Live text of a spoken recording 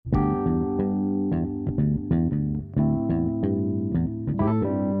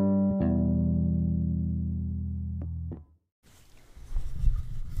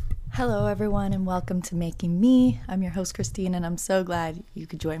Hello, everyone, and welcome to Making Me. I'm your host, Christine, and I'm so glad you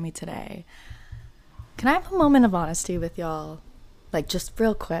could join me today. Can I have a moment of honesty with y'all? Like, just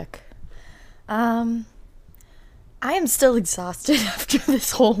real quick. I am still exhausted after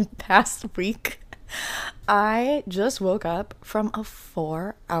this whole past week. I just woke up from a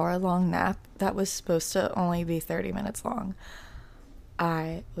 4-hour-long nap that was supposed to only be 30 minutes long.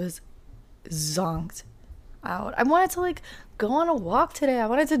 I was zonked out. I wanted to go on a walk today. I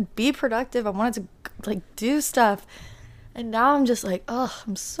wanted to be productive. I wanted to do stuff. And now I'm just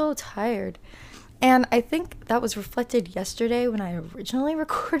I'm so tired. And I think that was reflected yesterday when I originally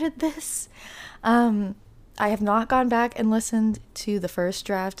recorded this. I have not gone back and listened to the first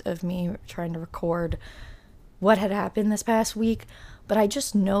draft of me trying to record what had happened this past week, but I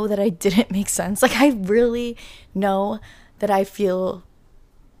just know that I didn't make sense. I really know that I felt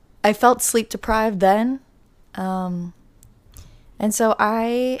sleep deprived then. And so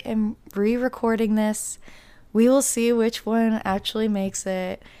I am re-recording this. We will see which one actually makes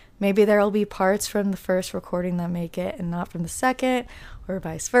it. Maybe there will be parts from the first recording that make it and not from the second, or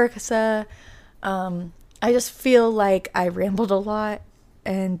vice versa. I just feel like I rambled a lot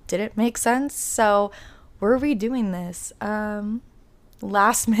and didn't make sense. So we're redoing this.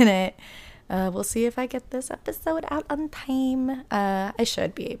 Last minute. We'll see if I get this episode out on time. I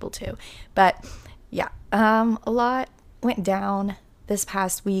should be able to. But yeah, a lot went down this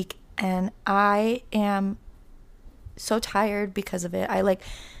past week, and I am so tired because of it. I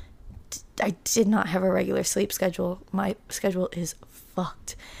did not have a regular sleep schedule. My schedule is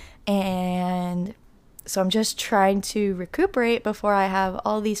fucked. And so I'm just trying to recuperate before I have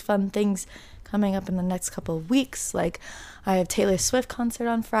all these fun things coming up in the next couple of weeks. I have Taylor Swift concert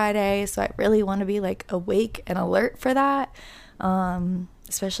on Friday, so I really want to be awake and alert for that.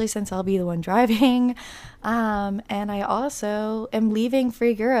 Especially since I'll be the one driving. And I also am leaving for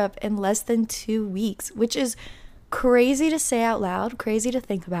Europe in less than 2 weeks, which is crazy to say out loud, crazy to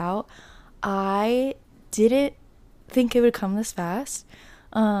think about. I didn't think it would come this fast.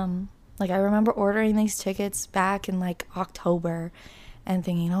 I remember ordering these tickets back in October and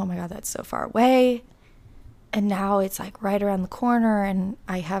thinking, oh my God, that's so far away. And now it's right around the corner, and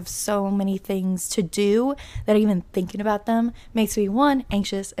I have so many things to do that even thinking about them makes me, 1,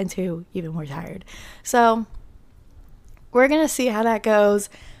 anxious, and 2, even more tired. So we're going to see how that goes.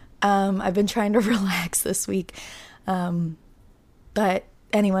 I've been trying to relax this week. But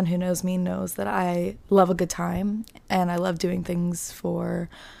anyone who knows me knows that I love a good time, and I love doing things for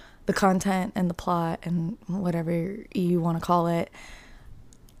the content and the plot and whatever you want to call it.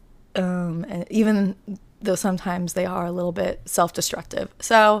 And even though sometimes they are a little bit self-destructive.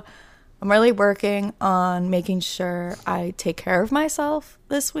 So I'm really working on making sure I take care of myself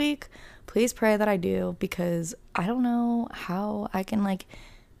this week. Please pray that I do, because I don't know how I can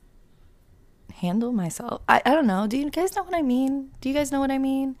handle myself. I don't know. Do you guys know what I mean? Do you guys know what I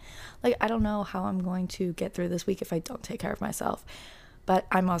mean? I don't know how I'm going to get through this week if I don't take care of myself. But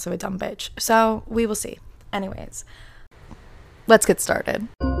I'm also a dumb bitch. So we will see. Anyways, let's get started.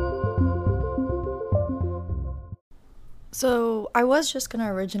 So I was just going to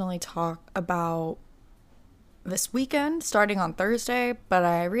originally talk about this weekend starting on Thursday, but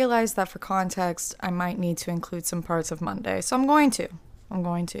I realized that for context, I might need to include some parts of Monday. So I'm going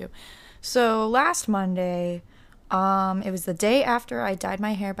to. So last Monday, it was the day after I dyed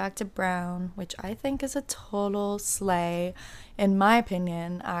my hair back to brown, which I think is a total slay. In my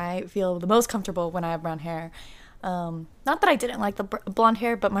opinion, I feel the most comfortable when I have brown hair. Not that I didn't like the blonde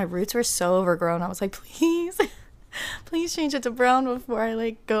hair, but my roots were so overgrown. I was like, please change it to brown before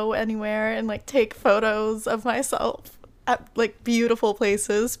I go anywhere and take photos of myself at beautiful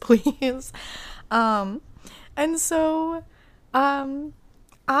places, please. And so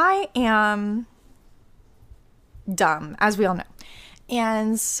I am dumb, as we all know.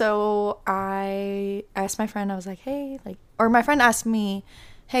 And so I asked my friend, I was like, hey, or my friend asked me,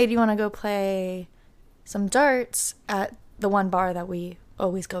 hey, do you want to go play some darts at the one bar that we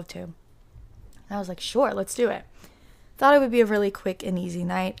always go to? And I was like, sure, let's do it. Thought it would be a really quick and easy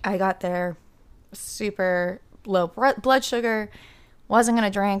night. I got there super low blood sugar, wasn't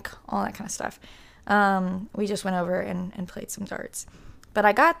going to drink, all that kind of stuff. We just went over and played some darts. But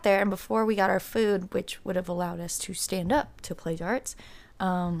I got there, and before we got our food, which would have allowed us to stand up to play darts,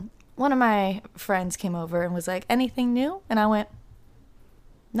 one of my friends came over and was like, anything new? And I went,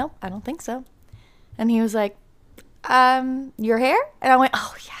 nope, I don't think so. And he was like, your hair? And I went,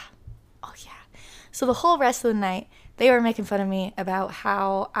 oh yeah. So the whole rest of the night, they were making fun of me about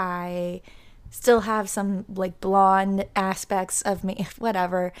how I still have some blonde aspects of me,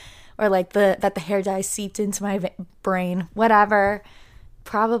 whatever, or that the hair dye seeped into my brain, whatever.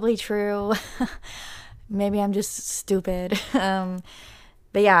 probably true. Maybe I'm just stupid. But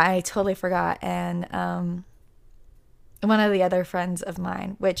yeah, I totally forgot. And one of the other friends of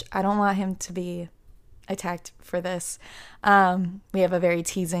mine, which I don't want him to be attacked for this. We have a very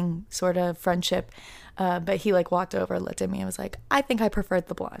teasing sort of friendship. But he like walked over, looked at me and was like, I think I preferred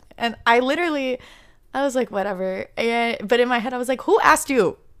the blonde. And I was like, whatever. But in my head, I was like, who asked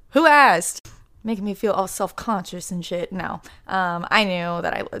you? Who asked? Making me feel all self-conscious and shit. No. I knew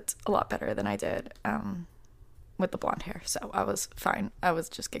that I looked a lot better than I did with the blonde hair. So I was fine. I was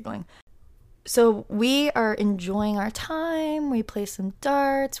just giggling. So we are enjoying our time. We play some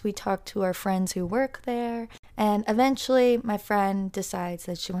darts. We talk to our friends who work there. And eventually my friend decides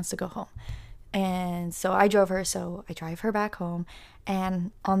that she wants to go home. And so I drove her, so I drive her back home.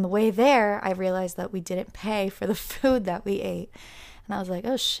 And on the way there, I realized that we didn't pay for the food that we ate. And I was like,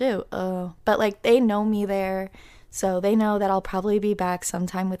 oh, shoot. But, like, they know me there, so they know that I'll probably be back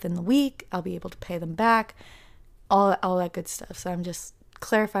sometime within the week. I'll be able to pay them back, all that good stuff. So I'm just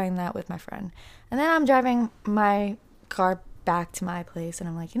clarifying that with my friend. And then I'm driving my car back to my place, and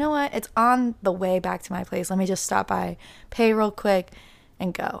I'm like, you know what? It's on the way back to my place. Let me just stop by, pay real quick,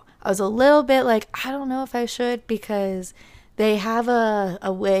 and go. I was a little bit like, I don't know if I should, because they have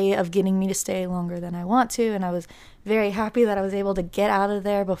a way of getting me to stay longer than I want to, and I was very happy that I was able to get out of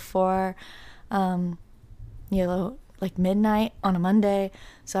there before, like midnight on a Monday.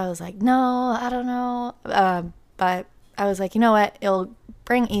 So I was like, no, I don't know. But I was like, you know what? It'll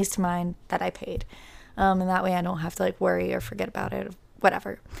bring ease to mind that I paid. And that way I don't have to like worry or forget about it,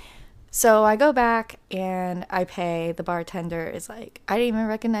 whatever. So I go back and I pay. The bartender is like, I didn't even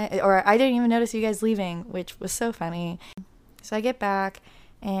recognize, or I didn't even notice you guys leaving, which was so funny. So I get back,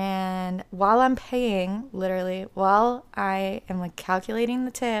 and while I'm paying, literally, while I am like calculating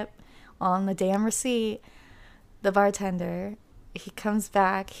the tip on the damn receipt, the bartender, he comes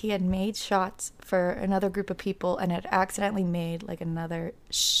back. He had made shots for another group of people and had accidentally made like another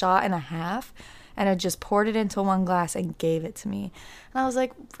shot and a half, and had just poured it into one glass and gave it to me. And I was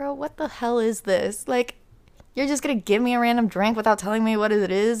like, bro, what the hell is this? Like, you're just gonna give me a random drink without telling me what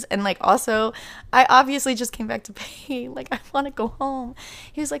it is? And like, also, I obviously just came back to pay. Like, I want to go home.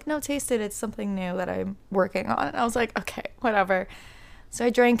 He was like, no, taste it. It's something new that I'm working on. And I was like, okay, whatever. So I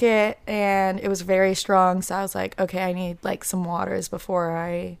drank it, and it was very strong. So I was like, okay, I need like some waters before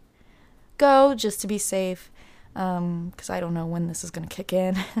I go, just to be safe, because I don't know when this is gonna kick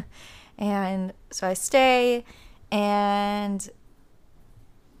in. And so I stay, and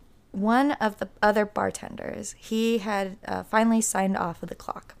one of the other bartenders, he had finally signed off of the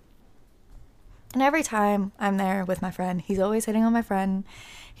clock. And every time I'm there with my friend, he's always hitting on my friend.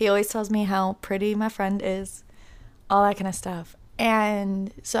 He always tells me how pretty my friend is, all that kind of stuff.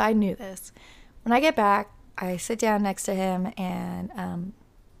 And so I knew this. When I get back, I sit down next to him and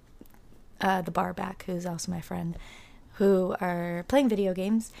the bar back, who's also my friend, who are playing video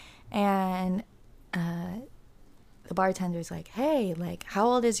games. And the bartender's like, hey, like, how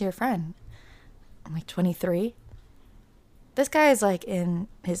old is your friend? I'm like, 23. This guy is like in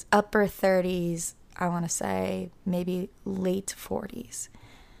his upper 30s, I want to say maybe late 40s.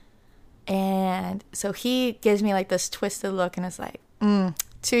 And so he gives me like this twisted look and is like,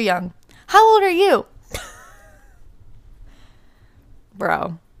 too young. How old are you?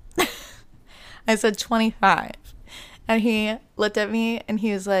 Bro. I said 25. And he looked at me and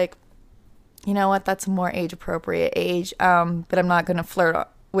he was like, you know what, that's a more age-appropriate age, but I'm not going to flirt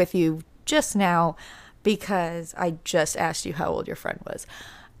with you just now because I just asked you how old your friend was.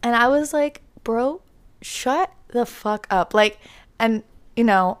 And I was like, bro, shut the fuck up. Like, and, you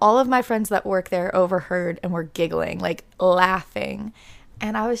know, all of my friends that work there overheard and were giggling, like, laughing.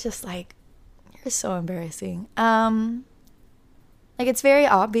 And I was just like, you're so embarrassing. Like, it's very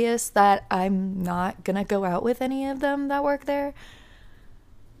obvious that I'm not going to go out with any of them that work there.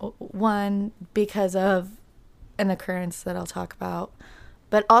 One, because of an occurrence that I'll talk about,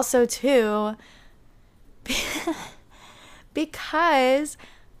 but also two, because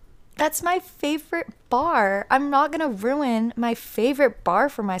that's my favorite bar. I'm not gonna ruin my favorite bar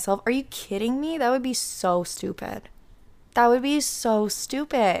for myself. Are you kidding me? That would be so stupid. That would be so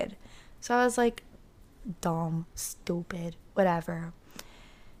stupid. So I was like, dumb, stupid, whatever.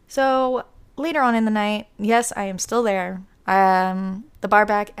 So later on in the night, yes, I am still there. The bar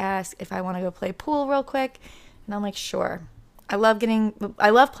back asked if I want to go play pool real quick, and I'm like, sure. I love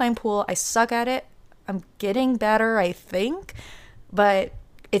playing pool. I suck at it. I'm getting better, I think, but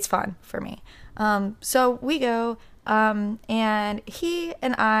it's fun for me. So we go, and he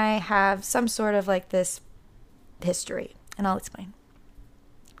and I have some sort of like this history, and I'll explain.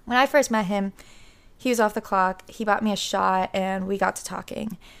 When I first met him, he was off the clock. He bought me a shot and we got to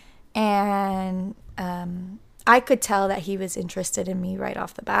talking. And I could tell that he was interested in me right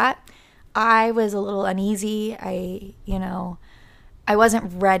off the bat. I was a little uneasy. I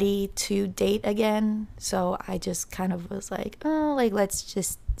wasn't ready to date again. So I just kind of was like, oh, like, let's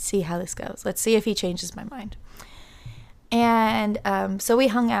just see how this goes. Let's see if he changes my mind. And so we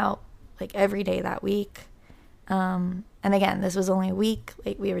hung out like every day that week. And again, this was only a week.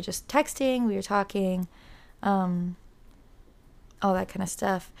 Like, we were just texting, we were talking, all that kind of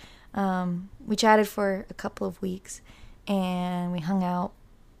stuff. We chatted for a couple of weeks and we hung out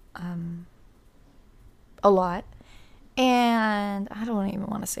a lot. And I don't even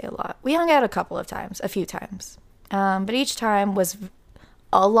want to say a lot. We hung out a few times. But each time was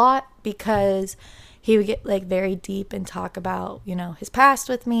a lot because he would get like very deep and talk about, his past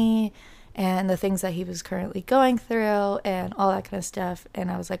with me and the things that he was currently going through and all that kind of stuff.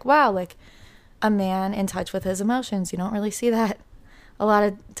 And I was like, wow, like a man in touch with his emotions. You don't really see that a lot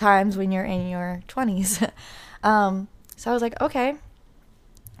of times when you're in your 20s. So I was like, okay,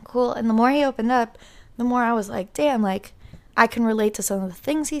 cool. And the more he opened up, the more I was like, damn, like I can relate to some of the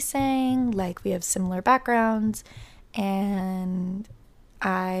things he's saying. Like, we have similar backgrounds and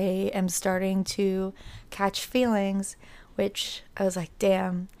I am starting to catch feelings, which I was like,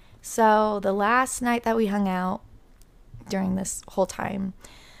 damn. So the last night that we hung out during this whole time,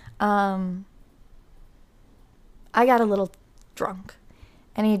 I got a little drunk.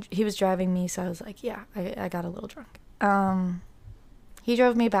 And he was driving me, so I was like, yeah, I got a little drunk. He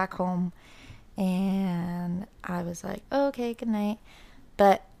drove me back home, and I was like, oh, okay, good night.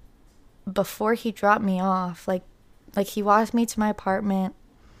 But before he dropped me off, like he walked me to my apartment,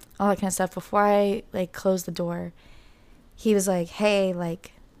 all that kind of stuff. Before I like closed the door, he was like, hey,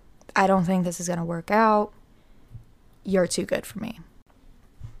 like, I don't think this is gonna work out. You're too good for me.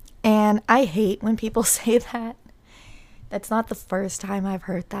 And I hate when people say that. That's not the first time I've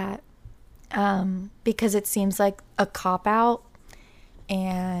heard that, because it seems like a cop-out,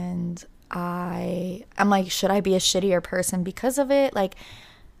 and I'm like, should I be a shittier person because of it? Like,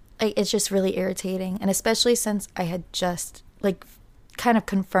 it's just really irritating, and especially since I had just, like, kind of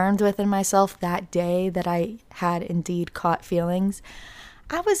confirmed within myself that day that I had indeed caught feelings.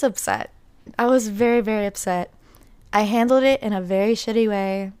 I was upset. I was very, very upset. I handled it in a very shitty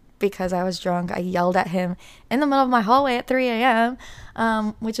way. Because I was drunk, I yelled at him in the middle of my hallway at 3 a.m.,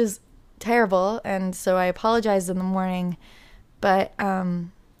 which is terrible. And so I apologized in the morning, but I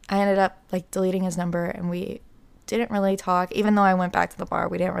ended up like deleting his number, and we didn't really talk. Even though I went back to the bar,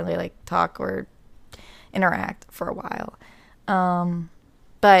 we didn't really like talk or interact for a while.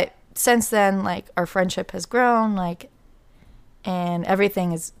 But since then, like, our friendship has grown, like, and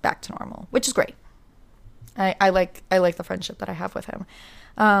everything is back to normal, which is great. I like the friendship that I have with him.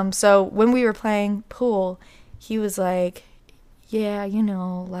 So when we were playing pool, he was like, yeah,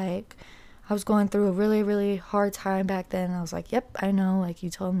 like, I was going through a really, really hard time back then. And I was like, yep, I know, like, you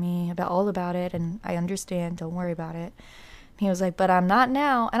told me all about it, and I understand, don't worry about it. And he was like, but I'm not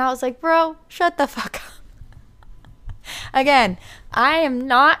now. And I was like, bro, shut the fuck up. Again, I'm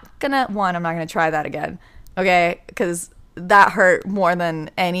not gonna try that again, okay? Because that hurt more than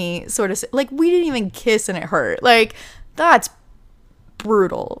any sort of, like, we didn't even kiss and it hurt. Like, that's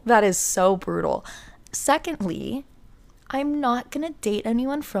brutal. That is so brutal. Secondly, I'm not gonna date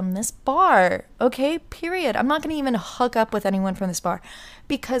anyone from this bar, okay? Period. I'm not gonna even hook up with anyone from this bar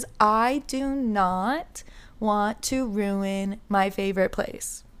because I do not want to ruin my favorite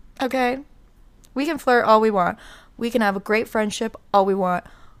place, okay? We can flirt all we want. We can have a great friendship all we want.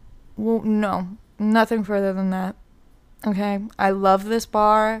 Well, no, nothing further than that. Okay, I love this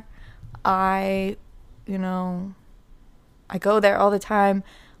bar. I go there all the time.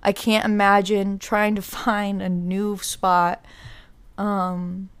 I can't imagine trying to find a new spot.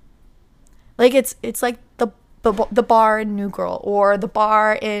 Like, it's like the bar in New Girl or the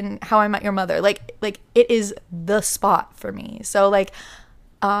bar in How I Met Your Mother. Like it is the spot for me. So, like,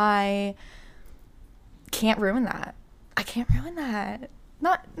 I can't ruin that. I can't ruin that.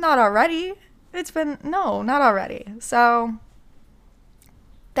 Not already. Not already. So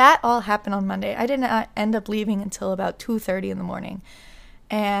that all happened on Monday. I didn't end up leaving until about 2:30 in the morning.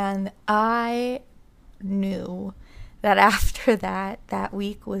 And I knew that after that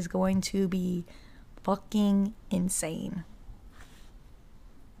week was going to be fucking insane.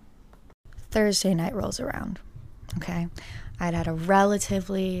 Thursday night rolls around. Okay. I'd had a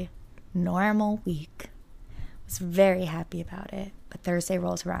relatively normal week. Was very happy about it. But Thursday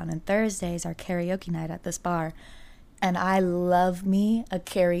rolls around, and Thursday is our karaoke night at this bar. And I love me a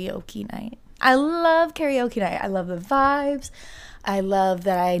karaoke night. I love karaoke night. I love the vibes. I love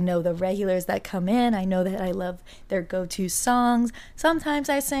that I know the regulars that come in. I know that I love their go-to songs. Sometimes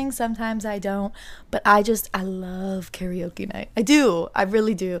I sing, sometimes I don't. But I love karaoke night. I do. I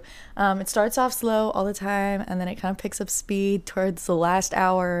really do. It starts off slow all the time, and then it kind of picks up speed towards the last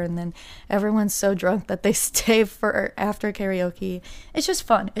hour, and then everyone's so drunk that they stay for after karaoke. It's just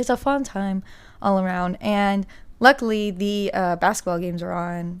fun. It's a fun time all around. And luckily, the basketball games are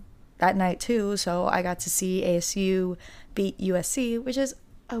on that night too, so I got to see ASU beat USC, which is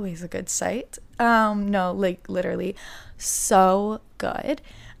always a good sight. No, like literally so good.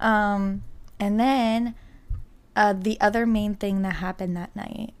 And then the other main thing that happened that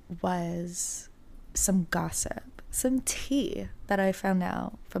night was some gossip, some tea that I found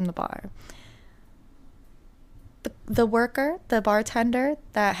out from the bar. The worker, the bartender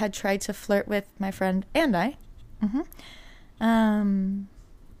that had tried to flirt with my friend and I,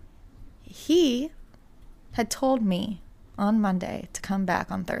 he had told me on Monday to come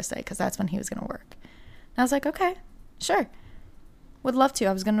back on Thursday because that's when he was going to work. And I was like, okay, sure. Would love to.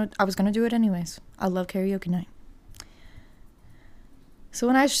 I was gonna do it anyways. I love karaoke night. So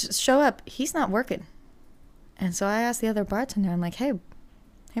when I show up, he's not working. And so I asked the other bartender, I'm like, hey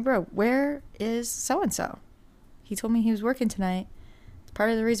bro, where is so-and-so? He told me he was working tonight. It's part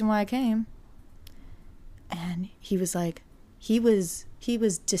of the reason why I came. And he was like, he was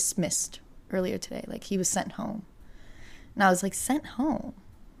dismissed earlier today. Like, he was sent home. And I was like, sent home?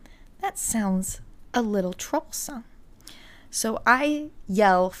 That sounds a little troublesome. So I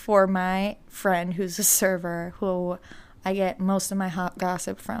yell for my friend who's a server, who I get most of my hot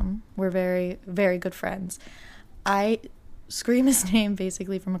gossip from. We're very, very good friends. I scream his name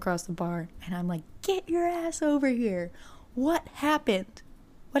basically from across the bar. And I'm like, get your ass over here. What happened?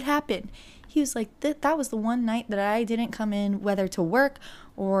 What happened? He was like, that was the one night that I didn't come in, whether to work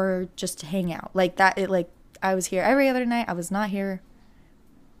or just to hang out. Like that, I was here every other night. I was not here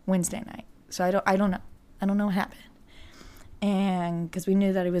Wednesday night. So I don't know. I don't know what happened. And because we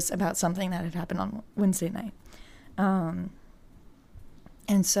knew that it was about something that had happened on Wednesday night. And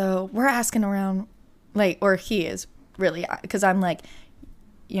so we're asking around, like, or he is really, because I'm like,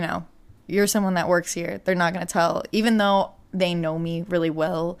 you know, you're someone that works here. They're not going to tell, even though they know me really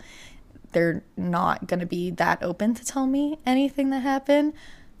well, they're not going to be that open to tell me anything that happened.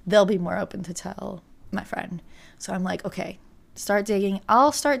 They'll be more open to tell my friend. So I'm like, okay, start digging.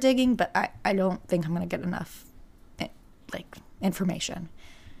 I'll start digging, but I don't think I'm going to get enough, like, information.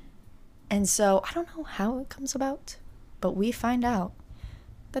 And so I don't know how it comes about, but we find out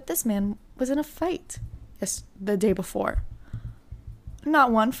that this man was in a fight the day before.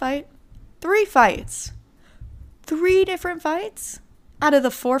 Not one fight, 3 fights. 3 different fights out of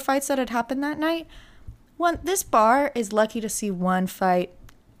the 4 fights that had happened that night. This bar is lucky to see 1 fight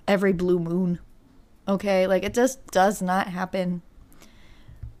every blue moon. Okay, like, it just does not happen.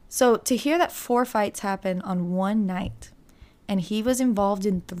 So to hear that 4 fights happened on one night and he was involved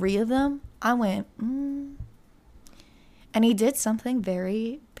in 3 of them, I went, And he did something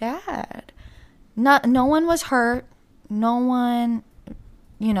very bad. No one was hurt. No one,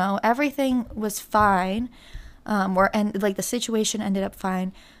 everything was fine. And like the situation ended up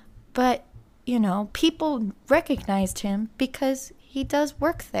fine. But, people recognized him because he does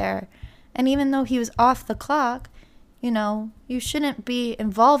work there. And even though he was off the clock, you shouldn't be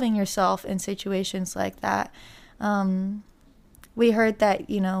involving yourself in situations like that. We heard that,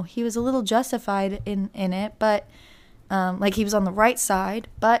 he was a little justified in it, but like he was on the right side,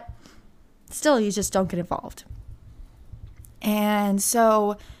 but still you just don't get involved. And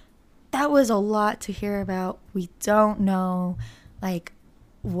so that was a lot to hear about. We don't know, like,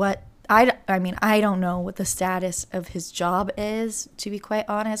 what, I don't know what the status of his job is, to be quite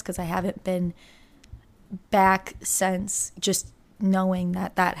honest, because I haven't been back since just knowing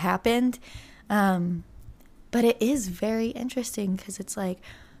that happened. But it is very interesting because it's like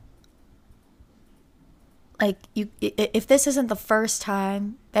if this isn't the first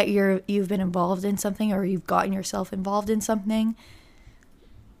time that you've been involved in something or you've gotten yourself involved in something,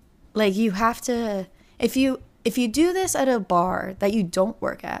 like, you have to, if you do this at a bar that you don't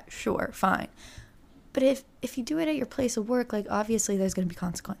work at, sure, fine. But if you do it at your place of work, like, obviously there's going to be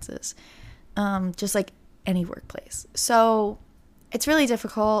consequences, just like any workplace. So it's really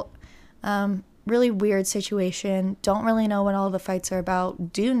difficult, really weird situation. Don't really know what all the fights are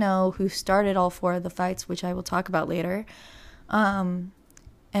about. Do know who started all 4 of the fights, which I will talk about later. And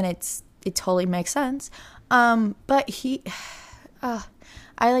it totally makes sense. But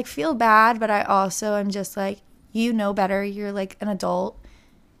I feel bad, but I also am just like, you know better. You're like an adult.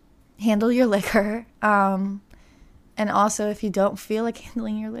 Handle your liquor. And also, if you don't feel like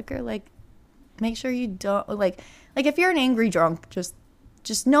handling your liquor, like, make sure you don't, like if you're an angry drunk,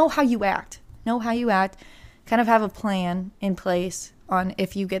 just know how you act. Know how you act. Kind of have a plan in place on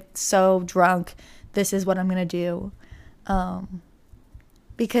if you get so drunk, this is what I'm going to do.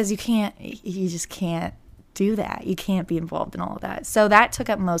 Because you just can't do that. You can't be involved in all of that. So that took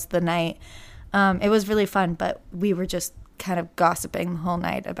up most of the night. It was really fun, but we were just kind of gossiping the whole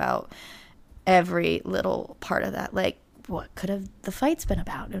night about every little part of that. Like, what could have the fights been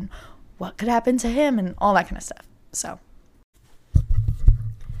about, and what could happen to him, and all that kind of stuff. So,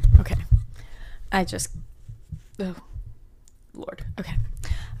 okay. Oh, Lord. Okay.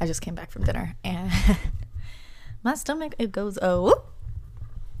 I just came back from dinner, and my stomach, it goes, oh.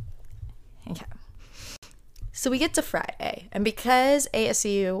 Okay. So we get to Friday, and because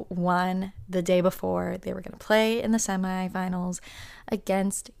ASU won the day before, they were going to play in the semifinals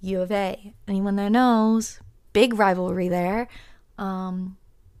against U of A. Anyone that knows, big rivalry there. And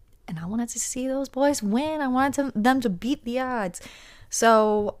I wanted to see those boys win. I wanted them to beat the odds.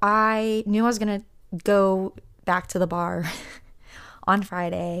 So I knew I was going to go back to the bar on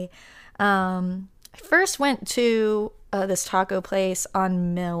Friday. I first went to this taco place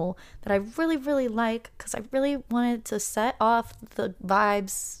on Mill that I really, really like, because I really wanted to set off the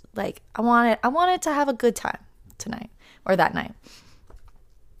vibes. Like, I wanted to have a good time tonight, or that night.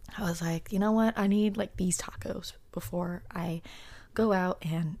 I was like, you know what? I need like these tacos before I go out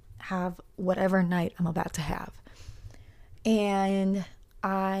and have whatever night I'm about to have. And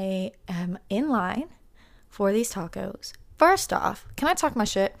I am in line for these tacos. First off, can I talk my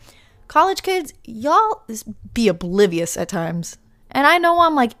shit? College kids, y'all be oblivious at times. And I know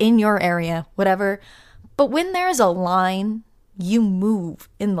I'm like in your area, whatever. But when there's a line, you move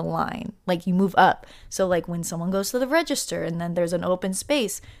in the line. Like, you move up. So like when someone goes to the register and then there's an open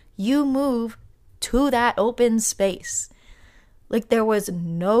space, you move to that open space. Like, there was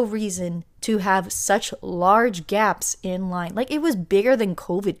no reason to have such large gaps in line. Like, it was bigger than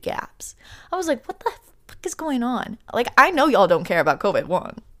COVID gaps. I was like, what the fuck is going on? Like, I know y'all don't care about COVID,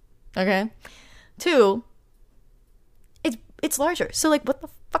 1. Okay? 2, it's larger. So, like, what the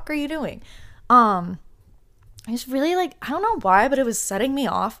fuck are you doing? I just really, like, I don't know why, but it was setting me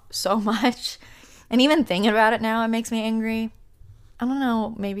off so much. And even thinking about it now, it makes me angry. I don't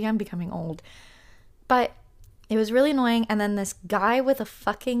know. Maybe I'm becoming old. But it was really annoying. And then this guy with a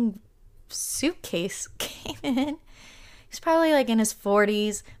fucking suitcase came in. He's probably, like, in his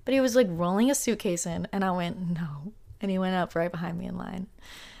 40s. But he was, like, rolling a suitcase in. And I went, no. And he went up right behind me in line.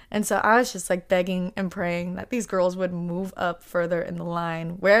 And so I was just like begging and praying that these girls would move up further in the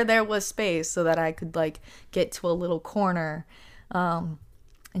line where there was space, so that I could like get to a little corner and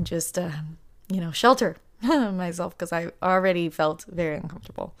just, shelter myself, because I already felt very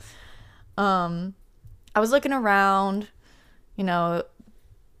uncomfortable. I was looking around, I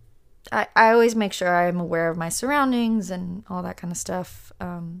always make sure I'm aware of my surroundings and all that kind of stuff,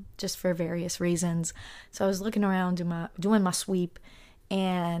 just for various reasons. So I was looking around, doing my sweep.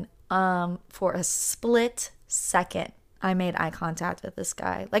 And for a split second, I made eye contact with this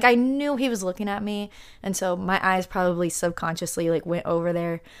guy. Like, I knew he was looking at me, and so my eyes probably subconsciously like went over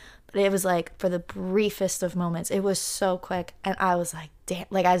there. But it was like for the briefest of moments. It was so quick, and I was like, damn.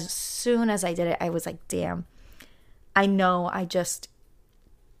 Like, as soon as I did it, I was like, damn. I know I just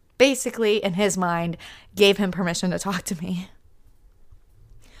basically, in his mind, gave him permission to talk to me.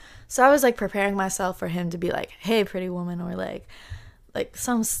 So I was like preparing myself for him to be like, hey, pretty woman, or like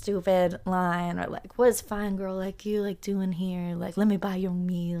some stupid line, or like, what's fine girl like you like doing here? Like, let me buy your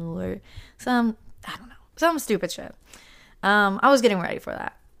meal, or some stupid shit. I was getting ready for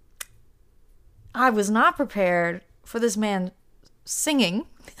that. I was not prepared for this man singing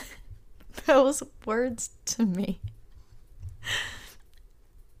those words to me.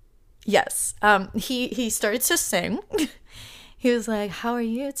 Yes. He started to sing. He was like, how are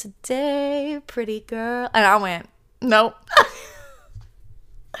you today, pretty girl? And I went, nope.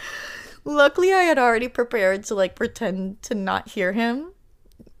 Luckily, I had already prepared to like pretend to not hear him,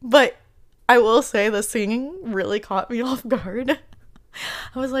 but I will say the singing really caught me off guard.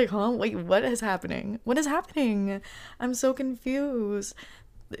 I was like, huh? Wait, what is happening? What is happening? I'm so confused.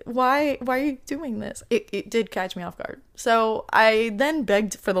 Why are you doing this? It did catch me off guard. So I then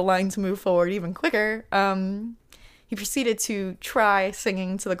begged for the line to move forward even quicker. He proceeded to try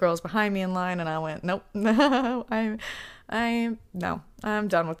singing to the girls behind me in line, and I went, nope, no, I'm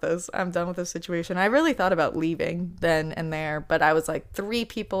done with this. I'm done with this situation. I really thought about leaving then and there, but I was like 3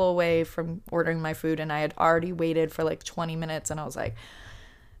 people away from ordering my food, and I had already waited for like 20 minutes, and I was like,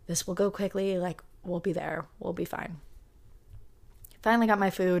 this will go quickly. Like, we'll be there. We'll be fine. Finally got my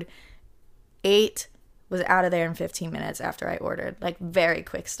food. Ate, was out of there in 15 minutes after I ordered. Like, very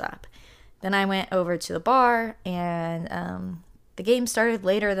quick stop. Then I went over to the bar, and the game started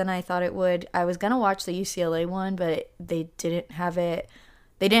later than I thought it would. I was going to watch the UCLA one, but they didn't have it.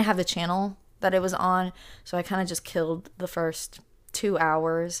 They didn't have the channel that it was on, so I kind of just killed the first 2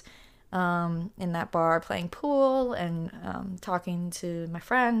 hours in that bar, playing pool and talking to my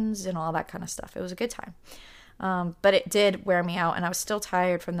friends and all that kind of stuff. It was a good time. But it did wear me out, and I was still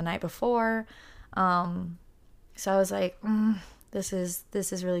tired from the night before. So I was like, this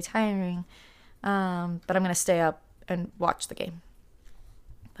is really tiring. But I'm going to stay up and watch the game.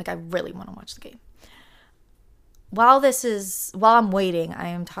 Like, I really want to watch the game. While I'm waiting, I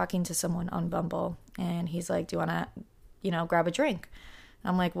am talking to someone on Bumble, and he's like, do you want to, grab a drink? And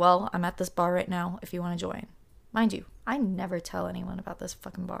I'm like, well, I'm at this bar right now if you want to join. Mind you, I never tell anyone about this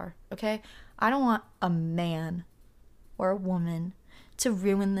fucking bar, okay? I don't want a man or a woman to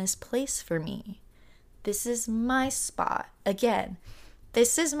ruin this place for me. This is my spot. Again,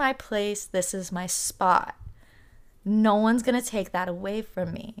 this is my place. This is my spot. No one's going to take that away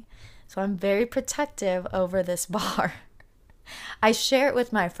from me. So I'm very protective over this bar. I share it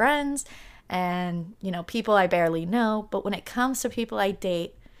with my friends and, people I barely know. But when it comes to people I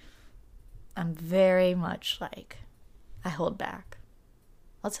date, I'm very much like, I hold back.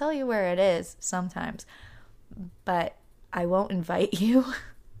 I'll tell you where it is sometimes, but I won't invite you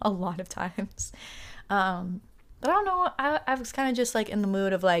a lot of times. But I don't know. I was kind of just like in the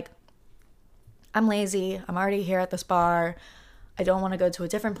mood of like, I'm lazy. I'm already here at this bar. I don't want to go to a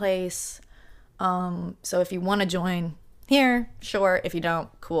different place. So if you want to join here, sure. If you don't,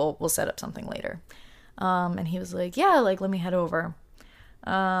 cool. We'll set up something later. And he was like, yeah, like, let me head over.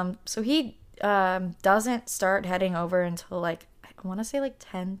 So he doesn't start heading over until like, I want to say like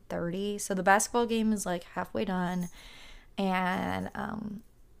 10:30. So the basketball game is like halfway done. And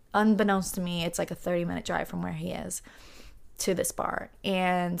unbeknownst to me, it's like a 30-minute drive from where he is to this bar.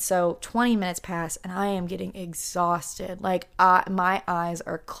 And so 20 minutes pass and I am getting exhausted. Like my eyes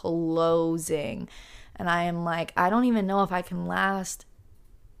are closing and I am like, I don't even know if I can last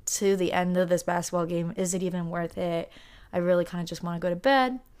to the end of this basketball game. Is it even worth it? I really kind of just want to go to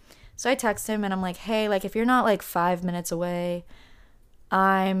bed. So I text him and I'm like, hey, like if you're not like 5 minutes away,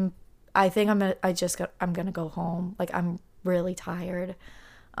 I'm gonna go home. Like I'm really tired.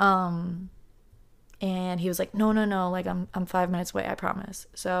 And he was like, no, like I'm 5 minutes away, I promise.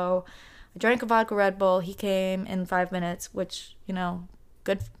 So I drank a vodka Red Bull. He came in 5 minutes, which,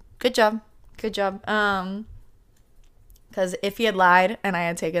 good job. Because if he had lied and I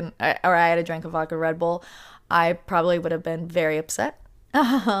had drank a vodka Red Bull, I probably would have been very upset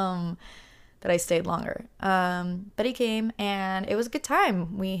that I stayed longer. But he came and it was a good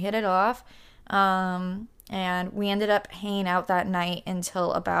time. We hit it off. And we ended up hanging out that night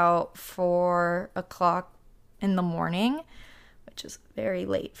until about 4:00 in the morning, which is very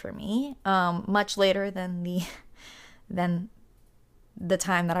late for me. Much later than the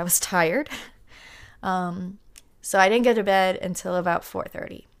time that I was tired. So I didn't go to bed until about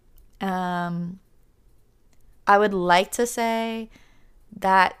 4:30. I would like to say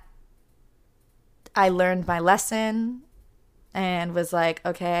that I learned my lesson and was like,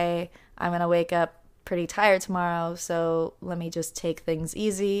 okay, I'm going to wake up pretty tired tomorrow, so let me just take things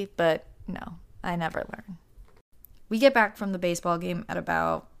easy. But no, I never learn. We get back from the baseball game at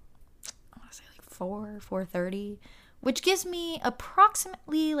about, I want to say like 4:30, which gives me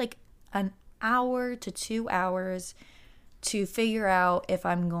approximately like an hour to 2 hours to figure out if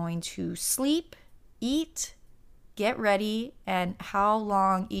I'm going to sleep, eat, get ready, and how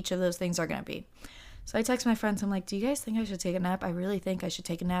long each of those things are going to be. So I text my friends, I'm like, do you guys think I should take a nap? I really think I should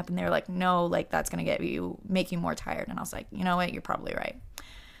take a nap. And they're like, no, like that's going to make you more tired. And I was like, you know what? You're probably right.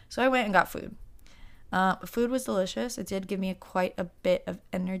 So I went and got food. Food was delicious. It did give me quite a bit of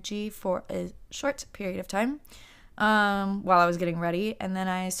energy for a short period of time while I was getting ready. And then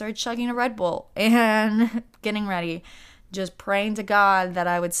I started chugging a Red Bull and getting ready, just praying to God that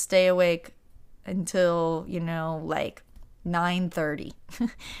I would stay awake until, like 9:30.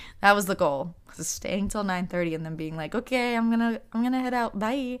 That was the goal. Was staying till 9:30 and then being like, okay, I'm gonna head out.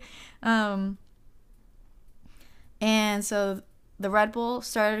 Bye. And so the Red Bull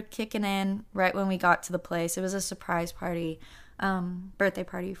started kicking in right when we got to the place. It was a surprise party, birthday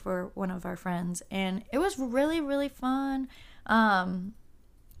party for one of our friends, and it was really, really fun.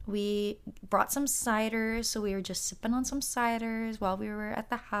 We brought some ciders, so we were just sipping on some ciders while we were at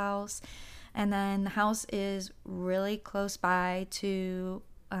the house. And then the house is really close by to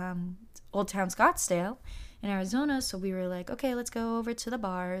Old Town Scottsdale in Arizona. So we were like, okay, let's go over to the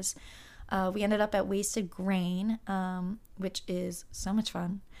bars. We ended up at Wasted Grain, which is so much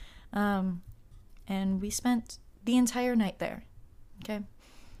fun. And we spent the entire night there. Okay.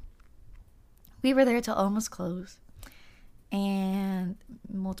 We were there till almost close, and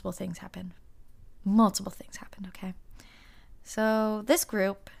multiple things happened. Okay? So this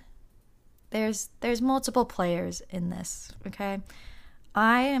group, there's multiple players in this, okay?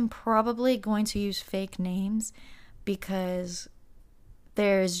 I am probably going to use fake names because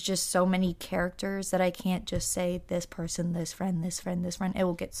there's just so many characters that I can't just say this person, this friend, this friend, this friend. It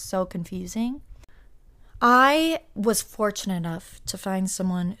will get so confusing. I was fortunate enough to find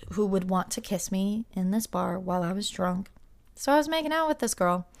someone who would want to kiss me in this bar while I was drunk. So I was making out with this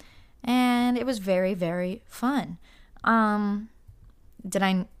girl, and it was very, very fun. Did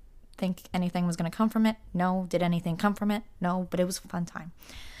I think anything was going to come from it? No. Did anything come from it? No, but it was a fun time.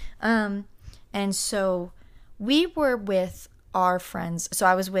 And so we were with our friends. So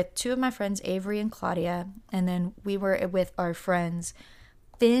I was with two of my friends, Avery and Claudia, and then we were with our friends,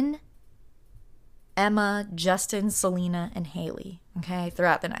 Finn, Emma, Justin, Selena, and Haley, okay,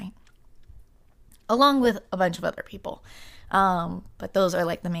 throughout the night, along with a bunch of other people. But those are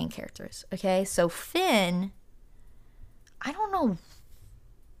like the main characters, okay? So Finn, I don't know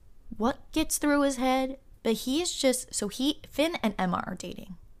what gets through his head, but Finn and Emma are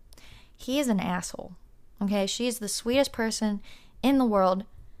dating. He is an asshole, okay? She is the sweetest person in the world.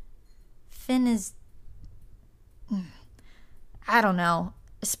 Finn is, I don't know,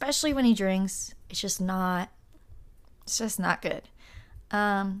 especially when he drinks, it's just not good.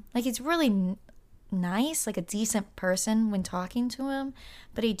 Like, he's really nice, like a decent person when talking to him,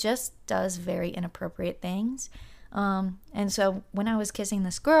 but he just does very inappropriate things. And so when I was kissing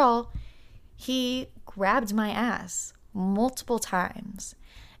this girl, he grabbed my ass multiple times.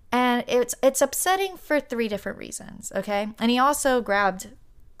 And it's upsetting for 3 different reasons, okay? And he also grabbed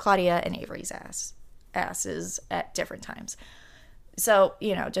Claudia and Avery's asses at different times. So,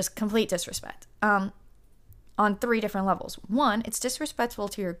 just complete disrespect. On 3 different levels. 1, it's disrespectful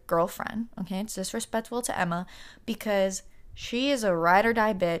to your girlfriend, okay? It's disrespectful to Emma because she is a ride or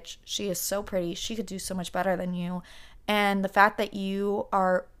die bitch. She is so pretty. She could do so much better than you. And the fact that you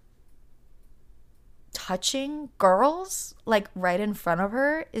are touching girls, like, right in front of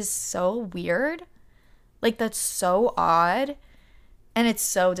her is so weird. Like, that's so odd. And it's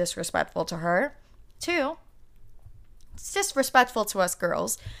so disrespectful to her. 2, it's disrespectful to us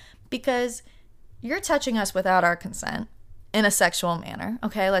girls because you're touching us without our consent in a sexual manner.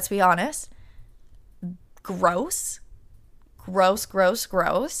 Okay, let's be honest. Gross.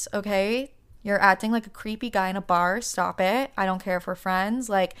 Okay, you're acting like a creepy guy in a bar. Stop it. I don't care if we're friends.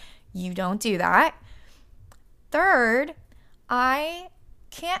 Like, you don't do that. 3rd, I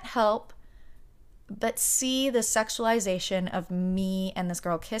can't help but see the sexualization of me and this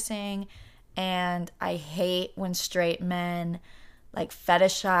girl kissing, and I hate when straight men like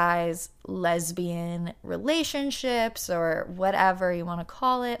fetishize lesbian relationships or whatever you want to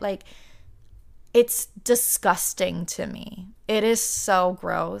call it. Like, it's disgusting to me. It is so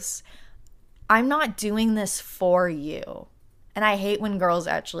gross. I'm not doing this for you. And I hate when girls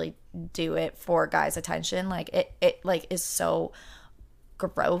actually do it for guys' attention. Like, it like is so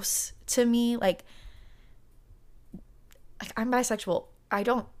gross to me. Like I'm bisexual. I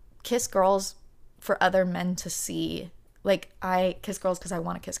don't kiss girls for other men to see. Like, I kiss girls because I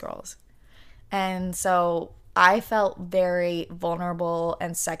want to kiss girls. And so I felt very vulnerable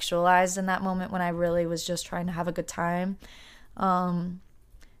and sexualized in that moment when I really was just trying to have a good time. And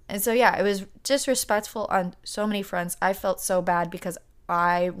so, yeah, it was disrespectful on so many fronts. I felt so bad because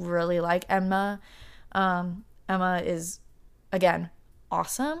I really like Emma. Emma is, again,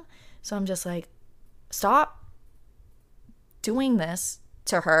 awesome. So I'm just like, stop doing this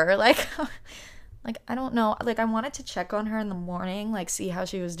to her. Like, I don't know. Like, I wanted to check on her in the morning, like, see how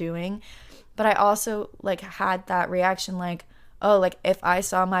she was doing. But I also, like, had that reaction, like, oh, like, if I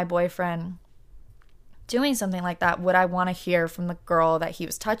saw my boyfriend doing something like that, would I want to hear from the girl that he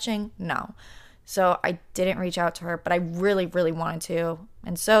was touching? No. So I didn't reach out to her, but I really, really wanted to.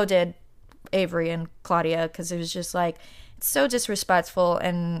 And so did Avery and Claudia, because it was just, like, it's so disrespectful,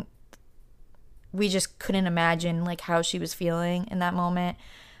 and we just couldn't imagine, like, how she was feeling in that moment.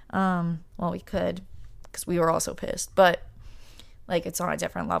 Well, we could, because we were also pissed, but, like, it's on a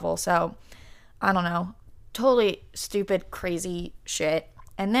different level. So I don't know, totally stupid, crazy shit.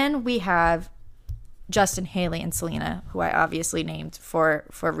 And then we have Justin, Haley, and Selena, who I obviously named for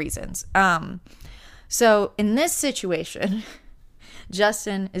reasons. So in this situation,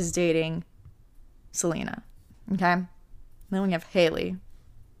 Justin is dating Selena, okay? Then we have Haley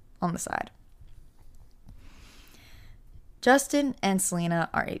on the side. Justin and Selena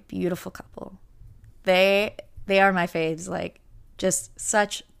are a beautiful couple. They are my faves, like, just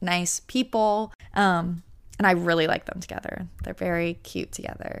such nice people. And And I really like them together. They're very cute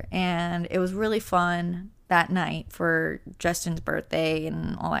together. And it was really fun that night for Justin's birthday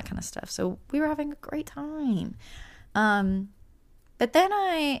and all that kind of stuff. So we were having a great time. But then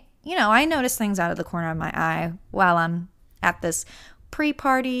I noticed things out of the corner of my eye while I'm at this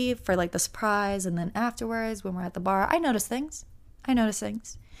pre-party for like the surprise. And then afterwards, when we're at the bar, I notice things.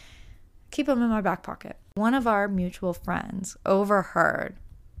 Keep them in my back pocket. One of our mutual friends overheard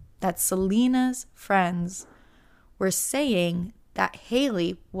that Selena's friends were saying that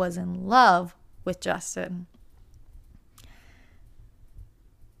Haley was in love with Justin.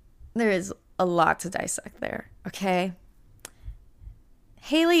 There is a lot to dissect there, okay?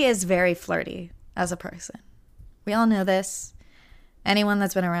 Haley is very flirty as a person. We all know this. Anyone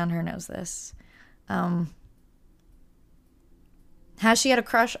that's been around her knows this. Has she had a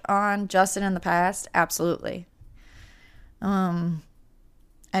crush on Justin in the past? Absolutely.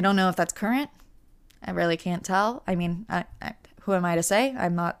 I don't know if that's current. I really can't tell. I mean, who am I to say?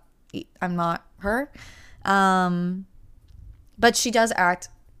 I'm not her. But she does act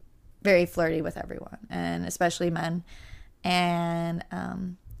very flirty with everyone, and especially men. And,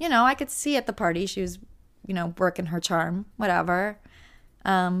 I could see at the party she was, working her charm, whatever.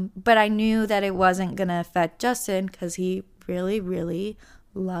 But I knew that it wasn't going to affect Justin because he really, really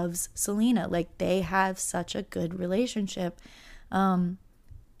loves Selena. Like, they have such a good relationship.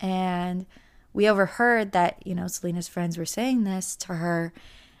 And we overheard that, Selena's friends were saying this to her.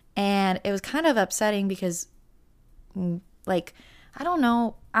 And it was kind of upsetting because, like, I don't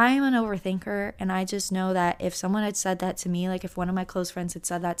know. I'm an overthinker. And I just know that if someone had said that to me, like if one of my close friends had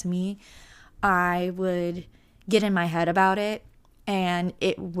said that to me, I would get in my head about it. And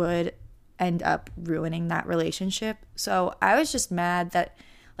it would end up ruining that relationship. So I was just mad that,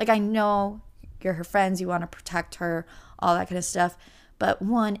 like, I know you're her friends, you want to protect her, all that kind of stuff. But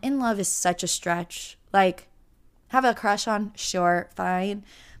one, in love is such a stretch. Like, have a crush on, sure, fine.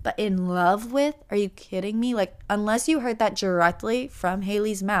 But in love with? Are you kidding me? Like, unless you heard that directly from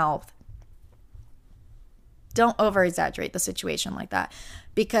Haley's mouth, don't over-exaggerate the situation like that.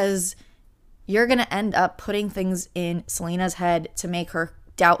 Because you're going to end up putting things in Selena's head to make her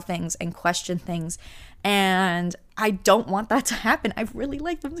doubt things and question things. And I don't want that to happen. I really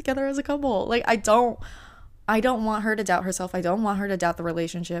like them together as a couple. Like, I don't want her to doubt herself. I don't want her to doubt the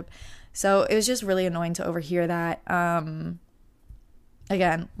relationship. So it was just really annoying to overhear that.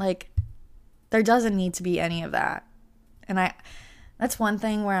 Again, like, there doesn't need to be any of that. And that's one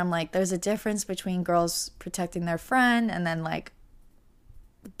thing where I'm like, there's a difference between girls protecting their friend and then, like,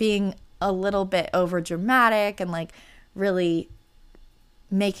 being a little bit over dramatic and, like, really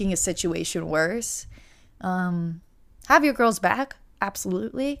making a situation worse. Have your girls back,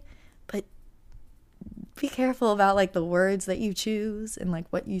 absolutely. But be careful about, like, the words that you choose and, like,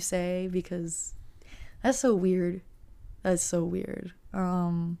 what you say, because that's so weird. That's so weird.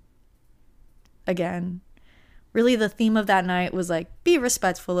 Again, really the theme of that night was, like, be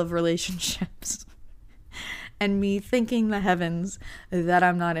respectful of relationships. And me thanking the heavens that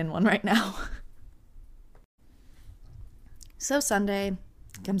I'm not in one right now. So Sunday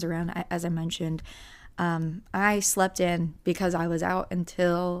comes around, as I mentioned. I slept in because I was out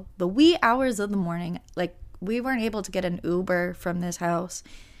until the wee hours of the morning. Like, we weren't able to get an Uber from this house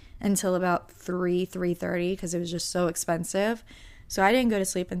until about 3:30 because it was just so expensive. So I didn't go to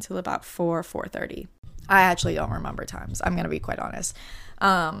sleep until about 4:30. I actually don't remember times. I'm going to be quite honest.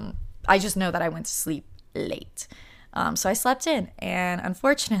 I just know that I went to sleep late. So I slept in, and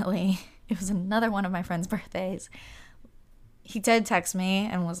unfortunately, it was another one of my friend's birthdays. He did text me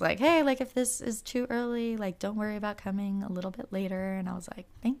and was like, hey, like, if this is too early, like, don't worry about coming a little bit later. And I was like,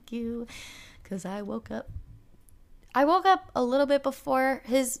 thank you, because I woke up a little bit before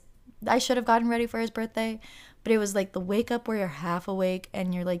I should have gotten ready for his birthday, but it was like the wake up where you're half awake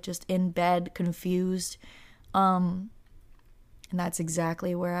and you're, like, just in bed confused. And that's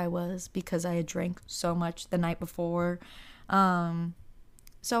exactly where I was because I had drank so much the night before.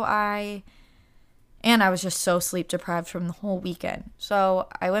 So I was just so sleep deprived from the whole weekend. So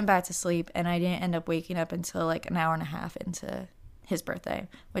I went back to sleep and I didn't end up waking up until like an hour and a half into his birthday,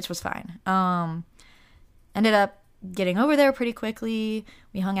 which was fine. Ended up getting over there pretty quickly.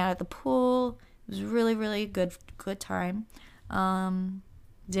 We hung out at the pool. It was really, really good time.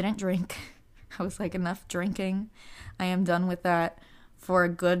 Didn't drink. I was like, enough drinking. I am done with that for a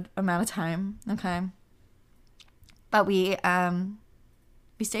good amount of time. Okay. But we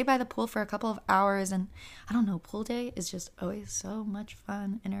stayed by the pool for a couple of hours, and I don't know, pool day is just always so much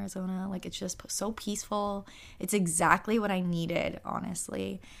fun in Arizona. Like, it's just so peaceful. It's exactly what I needed,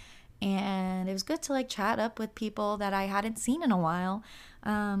 honestly. And it was good to, like, chat up with people that I hadn't seen in a while.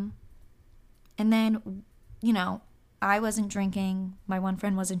 And then I wasn't drinking. My one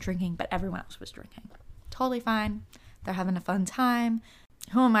friend wasn't drinking, but everyone else was drinking. Totally fine. They're having a fun time.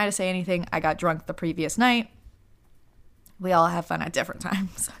 Who am I to say anything? I got drunk the previous night. We all have fun at different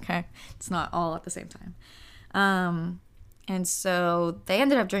times, okay? It's not all at the same time. And so they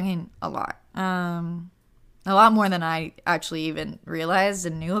ended up drinking a lot more than I actually even realized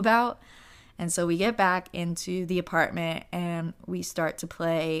and knew about. And so we get back into the apartment and we start to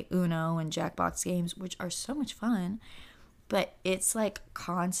play Uno and Jackbox games, which are so much fun. But it's like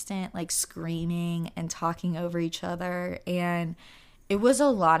constant like screaming and talking over each other. And it was a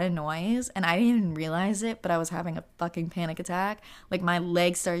lot of noise and I didn't even realize it, but I was having a fucking panic attack. Like my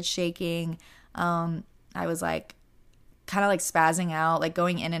legs started shaking. I was like kind of like spazzing out, like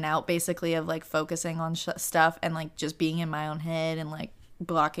going in and out basically of like focusing on stuff and like just being in my own head and like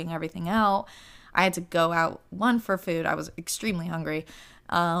blocking everything out. I had to go out, one, for food. I was extremely hungry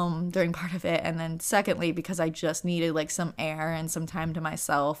during part of it, and then secondly because I just needed like some air and some time to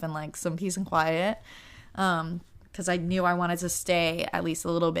myself and like some peace and quiet, because I knew I wanted to stay at least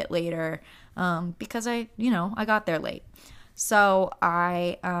a little bit later, because I got there late. So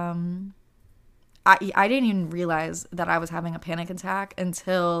I didn't even realize that I was having a panic attack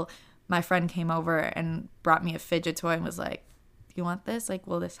until my friend came over and brought me a fidget toy and was like, you want this? Like,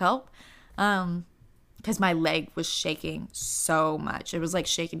 will this help? Because my leg was shaking so much. It was like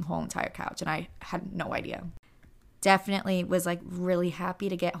shaking the whole entire couch and I had no idea. Definitely was like really happy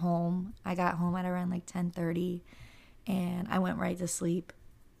to get home. I got home at around like 10:30 and I went right to sleep.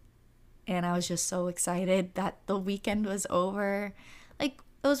 And I was just so excited that the weekend was over. Like,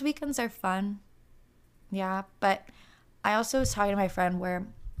 those weekends are fun. Yeah, but I also was talking to my friend where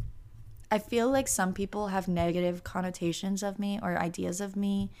I feel like some people have negative connotations of me or ideas of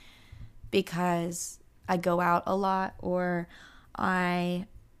me because I go out a lot or I,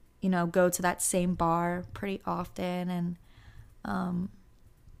 go to that same bar pretty often. And,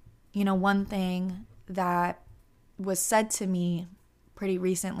 one thing that was said to me pretty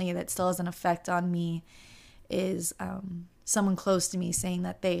recently that still has an effect on me is someone close to me saying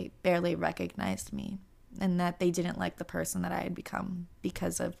that they barely recognized me and that they didn't like the person that I had become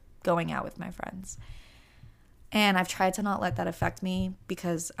because of going out with my friends. And I've tried to not let that affect me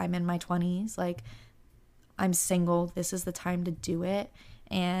because I'm in my 20s. Like, I'm single. This is the time to do it.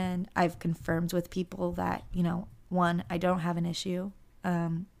 And I've confirmed with people that, one, I don't have an issue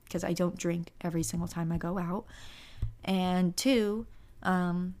because I don't drink every single time I go out. And two,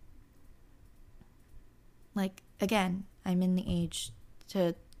 again, I'm in the age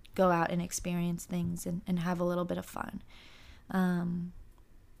to go out and experience things and have a little bit of fun. And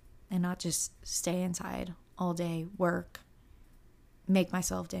not just stay inside all day, work, make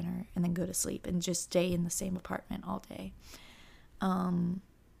myself dinner, and then go to sleep and just stay in the same apartment all day. And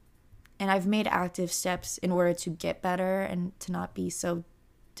I've made active steps in order to get better and to not be so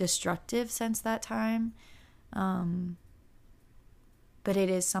destructive since that time. But it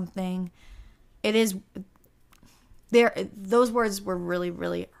is something, those words were really,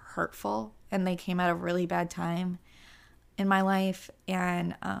 really hurtful and they came at a really bad time in my life.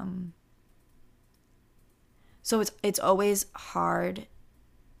 And so it's always hard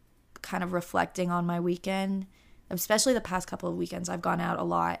kind of reflecting on my weekend, especially the past couple of weekends. I've gone out a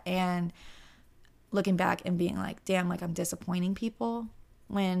lot and looking back and being like, damn, like I'm disappointing people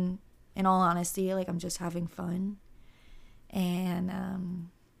when in all honesty, like I'm just having fun. And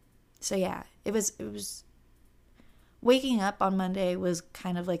so yeah, it was waking up on Monday was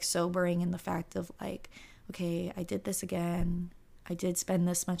kind of like sobering in the fact of like, okay, I did this again. I did spend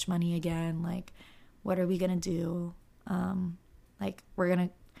this much money again. Like, what are we going to do? Like, we're going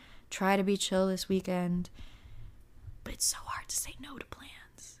to try to be chill this weekend. But it's so hard to say no to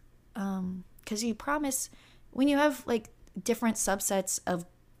plans. Because you promise, when you have, like, different subsets of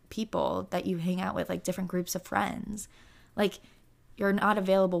people that you hang out with, like, different groups of friends, like, you're not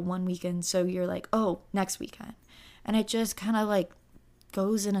available one weekend, so you're like, oh, next weekend. And it just kind of, like,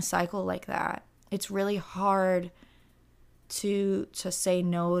 goes in a cycle like that. It's really hard to say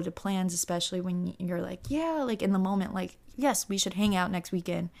no to plans, especially when you're like, yeah, like in the moment, like, yes, we should hang out next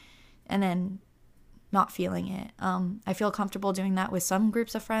weekend, and then not feeling it. I feel comfortable doing that with some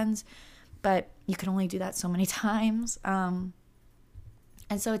groups of friends, but you can only do that so many times. And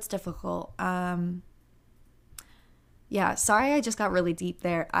so it's difficult. Yeah, sorry I just got really deep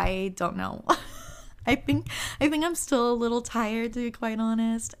there. I don't know. I think I'm still a little tired, to be quite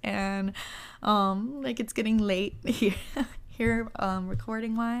honest, and like it's getting late here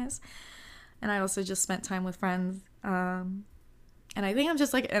recording wise, and I also just spent time with friends, and I think I'm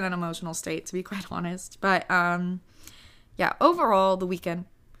just like in an emotional state, to be quite honest. But yeah, overall the weekend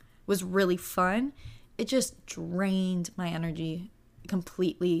was really fun. it just drained my energy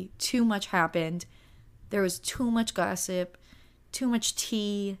completely. Too much happened. There was too much gossip, too much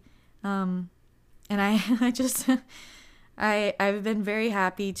tea. And I just, I've been very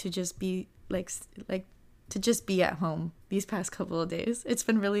happy to just be to just be at home these past couple of days. It's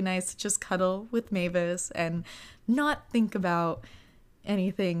been really nice to just cuddle with Mavis and not think about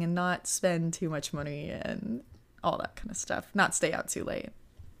anything and not spend too much money and all that kind of stuff. Not stay out too late.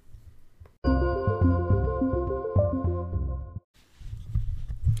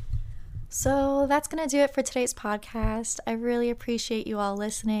 So that's going to do it for today's podcast. I really appreciate you all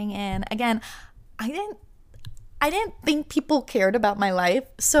listening. And again, I didn't think people cared about my life.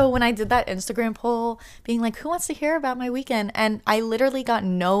 So when I did that Instagram poll being like, who wants to hear about my weekend? And I literally got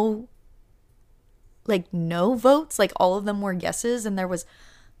no votes. Like all of them were yeses. And there was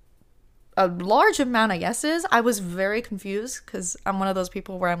a large amount of yeses. I was very confused because I'm one of those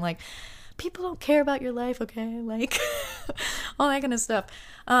people where I'm like, people don't care about your life, okay? Like all that kind of stuff.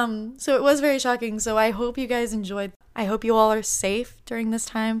 So it was very shocking. So I hope you guys enjoyed. I hope you all are safe during this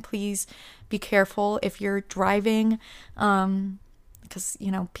time. Please be careful if you're driving, because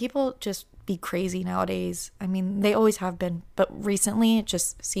people just be crazy nowadays. I mean, they always have been, but recently it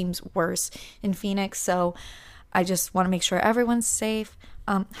just seems worse in Phoenix. So I just want to make sure everyone's safe.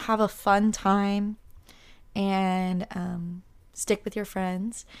 Have a fun time, and stick with your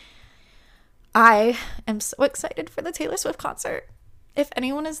friends. I am so excited for the Taylor Swift concert. If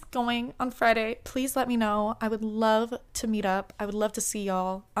anyone is going on Friday, please let me know. I would love to meet up. I would love to see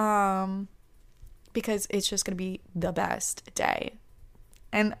y'all. Because it's just going to be the best day.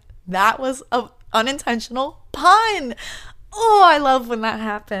 And that was an unintentional pun. Oh, I love when that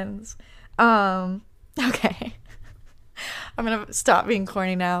happens. Okay. I'm going to stop being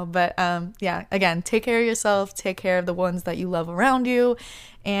corny now. But yeah, again, take care of yourself. Take care of the ones that you love around you.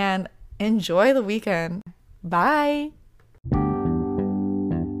 And enjoy the weekend. Bye.